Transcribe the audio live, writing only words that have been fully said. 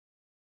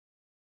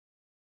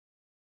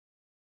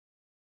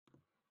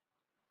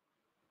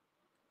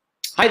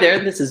Hi there,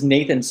 this is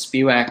Nathan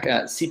Spiwak,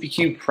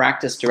 CPQ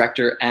Practice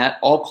Director at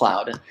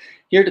AllCloud.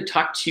 Here to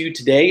talk to you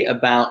today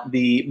about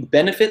the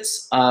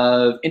benefits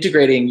of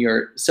integrating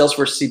your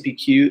Salesforce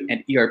CPQ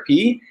and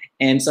ERP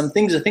and some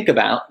things to think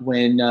about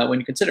when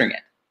you're considering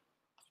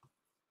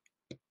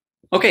it.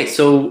 Okay,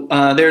 so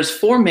there's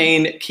four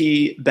main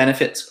key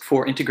benefits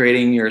for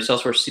integrating your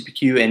Salesforce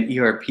CPQ and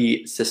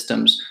ERP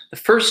systems. The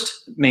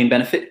first main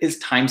benefit is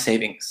time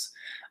savings.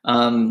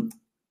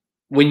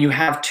 When you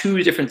have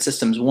two different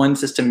systems, one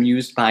system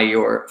used by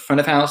your front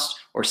of house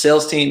or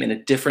sales team and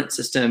a different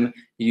system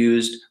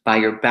used by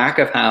your back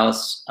of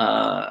house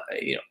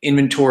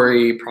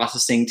inventory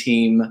processing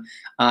team,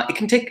 it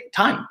can take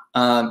time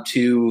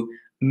to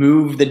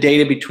move the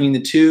data between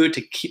the two,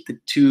 to keep the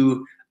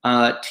two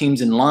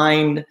teams in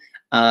line,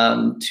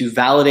 to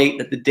validate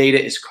that the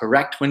data is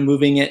correct when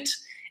moving it.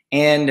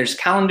 And there's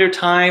calendar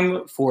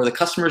time for the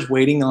customers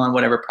waiting on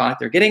whatever product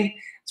they're getting,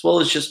 as well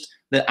as just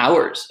the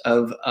hours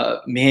of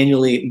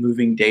manually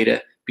moving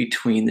data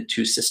between the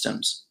two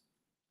systems.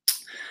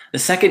 The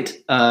second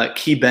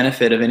key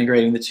benefit of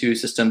integrating the two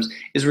systems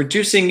is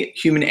reducing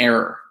human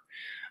error.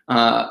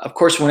 Of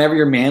course, whenever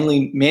you're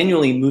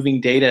manually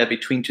moving data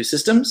between two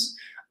systems,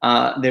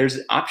 there's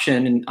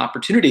option and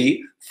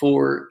opportunity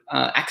for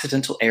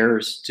accidental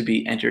errors to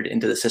be entered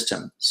into the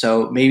system.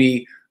 So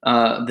maybe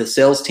the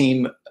sales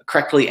team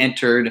correctly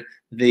entered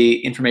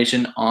the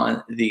information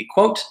on the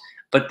quote,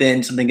 but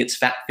then something gets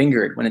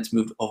fat-fingered when it's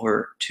moved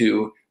over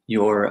to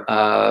your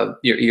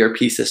ERP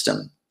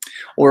system.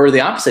 Or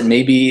the opposite,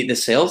 maybe the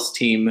sales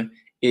team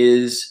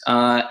is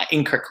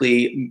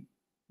incorrectly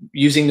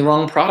using the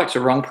wrong products or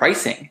wrong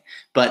pricing,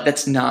 but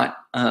that's not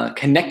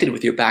connected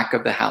with your back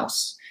of the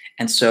house.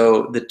 And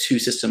so the two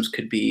systems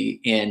could be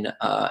in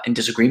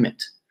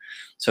disagreement.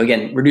 So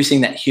again,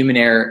 reducing that human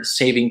error,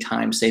 saving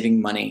time,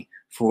 saving money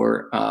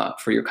for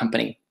your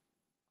company.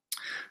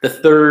 The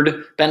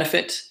third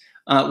benefit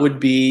would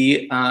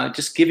be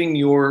just giving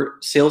your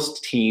sales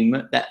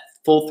team that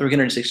full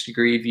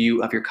 360-degree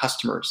view of your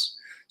customers.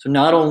 So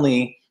not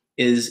only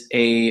is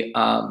an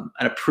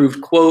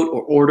approved quote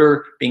or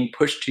order being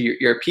pushed to your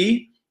ERP,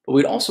 but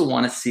we'd also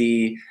want to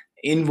see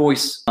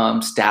invoice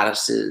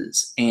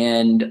statuses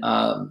and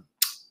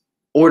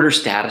order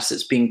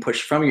statuses being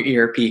pushed from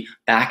your ERP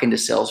back into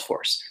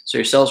Salesforce. So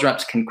your sales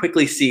reps can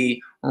quickly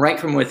see right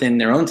from within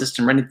their own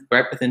system,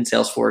 right within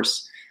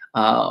Salesforce,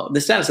 the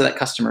status of that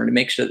customer to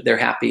make sure that they're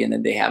happy and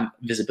that they have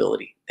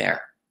visibility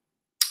there.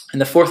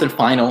 And the fourth and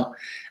final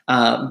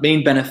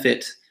main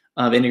benefit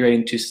of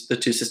integrating the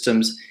two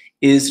systems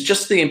is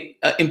just the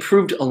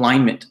improved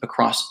alignment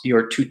across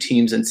your two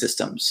teams and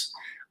systems.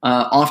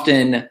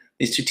 Often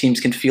these two teams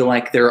can feel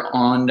like they're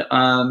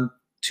on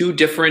two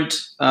different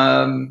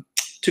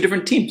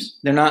teams.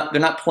 They're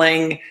not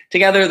playing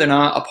together. They're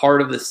not a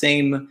part of the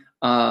same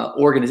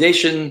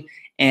organization.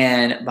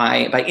 And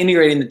by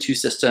integrating the two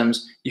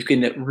systems, you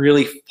can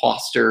really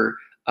foster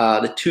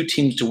the two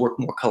teams to work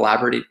more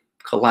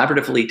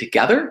collaboratively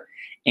together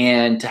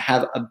and to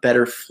have a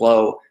better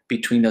flow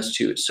between those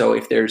two. So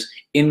if there's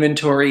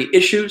inventory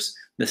issues,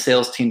 the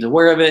sales team's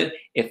aware of it.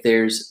 If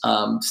there's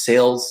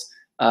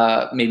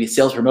maybe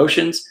sales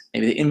promotions,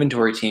 maybe the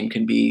inventory team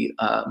can be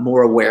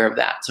more aware of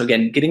that. So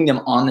again, getting them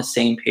on the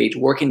same page,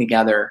 working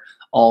together,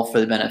 all for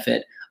the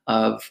benefit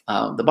of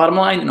the bottom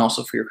line and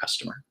also for your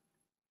customer.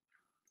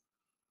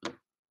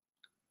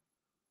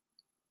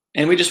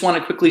 And we just want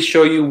to quickly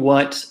show you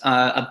what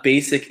a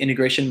basic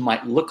integration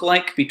might look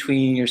like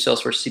between your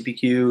Salesforce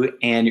CPQ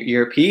and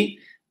your ERP.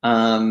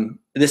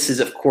 This is,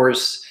 of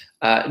course,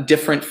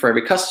 different for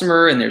every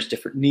customer, and there's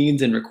different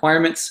needs and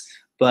requirements,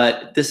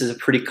 but this is a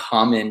pretty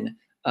common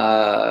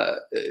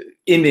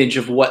image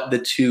of what the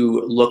two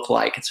look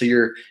like. And so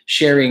you're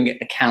sharing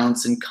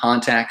accounts and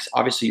contacts,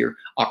 obviously your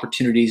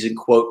opportunities and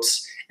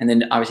quotes, and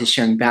then obviously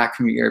sharing back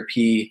from your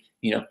ERP,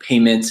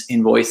 payments,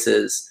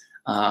 invoices,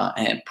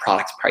 and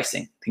product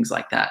pricing, things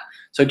like that.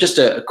 So just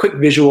a quick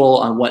visual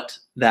on what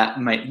that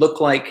might look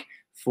like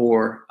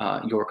for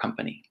your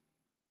company.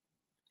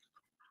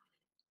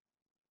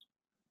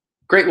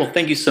 Great, well,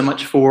 thank you so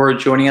much for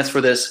joining us for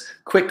this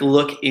quick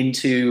look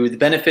into the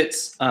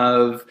benefits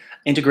of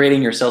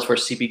integrating your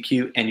Salesforce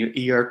CPQ and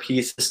your ERP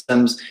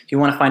systems. If you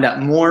want to find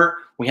out more,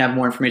 we have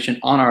more information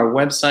on our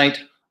website,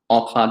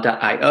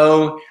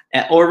 allcloud.io,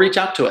 or reach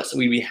out to us.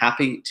 We'd be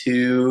happy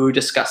to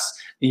discuss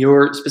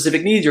your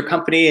specific needs, your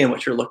company, and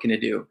what you're looking to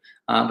do.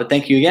 But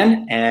thank you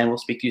again, and we'll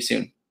speak to you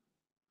soon.